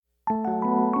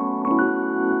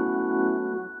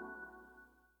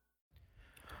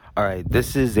All right,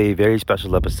 this is a very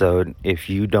special episode. If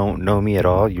you don't know me at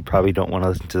all, you probably don't want to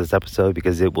listen to this episode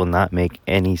because it will not make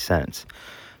any sense.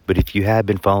 But if you have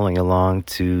been following along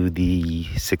to the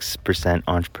 6%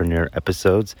 Entrepreneur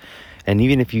episodes, and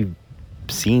even if you've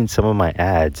seen some of my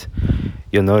ads,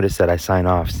 you'll notice that I sign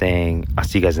off saying, I'll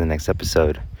see you guys in the next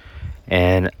episode.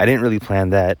 And I didn't really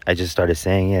plan that. I just started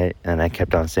saying it, and I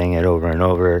kept on saying it over and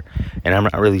over. And I'm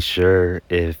not really sure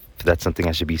if that's something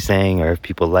I should be saying or if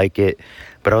people like it.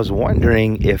 But I was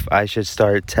wondering if I should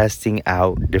start testing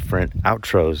out different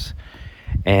outros.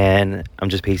 And I'm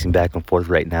just pacing back and forth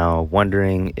right now,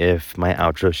 wondering if my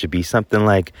outro should be something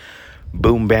like,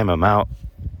 boom, bam, I'm out.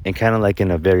 And kind of like in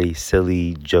a very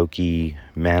silly, jokey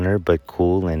manner, but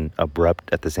cool and abrupt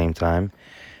at the same time.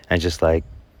 And just like,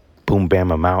 boom,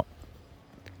 bam, I'm out.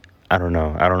 I don't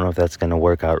know if that's going to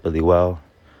work out really well.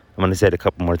 I'm going to say it a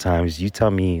couple more times. You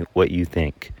tell me what you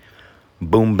think.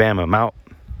 Boom, bam, I'm out.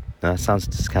 That sounds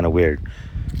just kind of weird.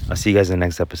 I'll see you guys in the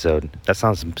next episode. That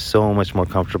sounds so much more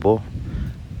comfortable.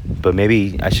 But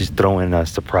maybe I should throw in a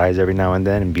surprise every now and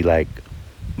then and be like,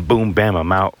 boom, bam,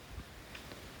 I'm out.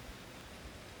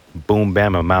 Boom,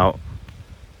 bam, I'm out.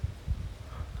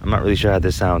 I'm not really sure how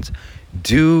this sounds.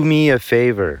 Do me a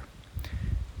favor.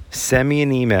 Send me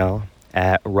an email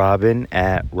at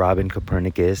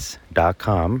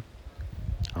robin@robincopernicus.com.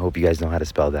 I hope you guys know how to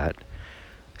spell that.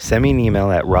 Send me an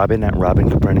email at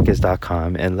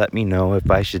robin@robincopernicus.com and let me know if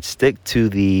I should stick to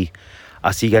the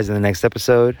I'll see you guys in the next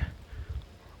episode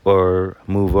or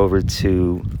move over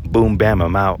to boom, bam,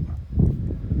 I'm out.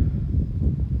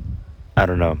 I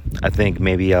don't know. I think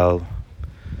maybe I'll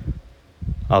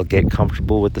get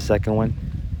comfortable with the second one,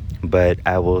 but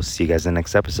I will see you guys in the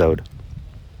next episode.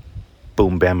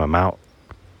 Boom, bam, I'm out.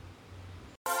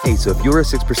 Hey, so if you're a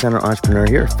 6%er entrepreneur,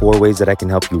 here are 4 ways that I can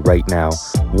help you right now.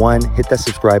 1, hit that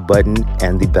subscribe button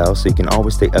and the bell so you can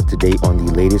always stay up to date on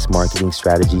the latest marketing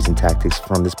strategies and tactics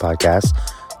from this podcast.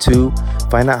 2,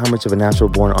 find out how much of a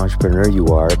natural-born entrepreneur you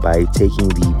are by taking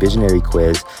the visionary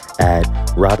quiz at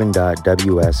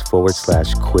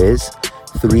robin.ws/quiz.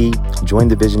 3, join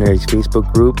the Visionaries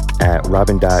Facebook group at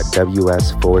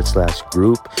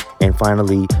robin.ws/group. And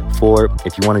finally, 4,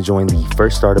 if you want to join the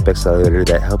first startup accelerator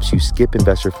that helps you skip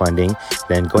investor funding,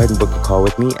 then go ahead and book a call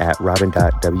with me at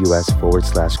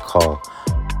robin.ws/call.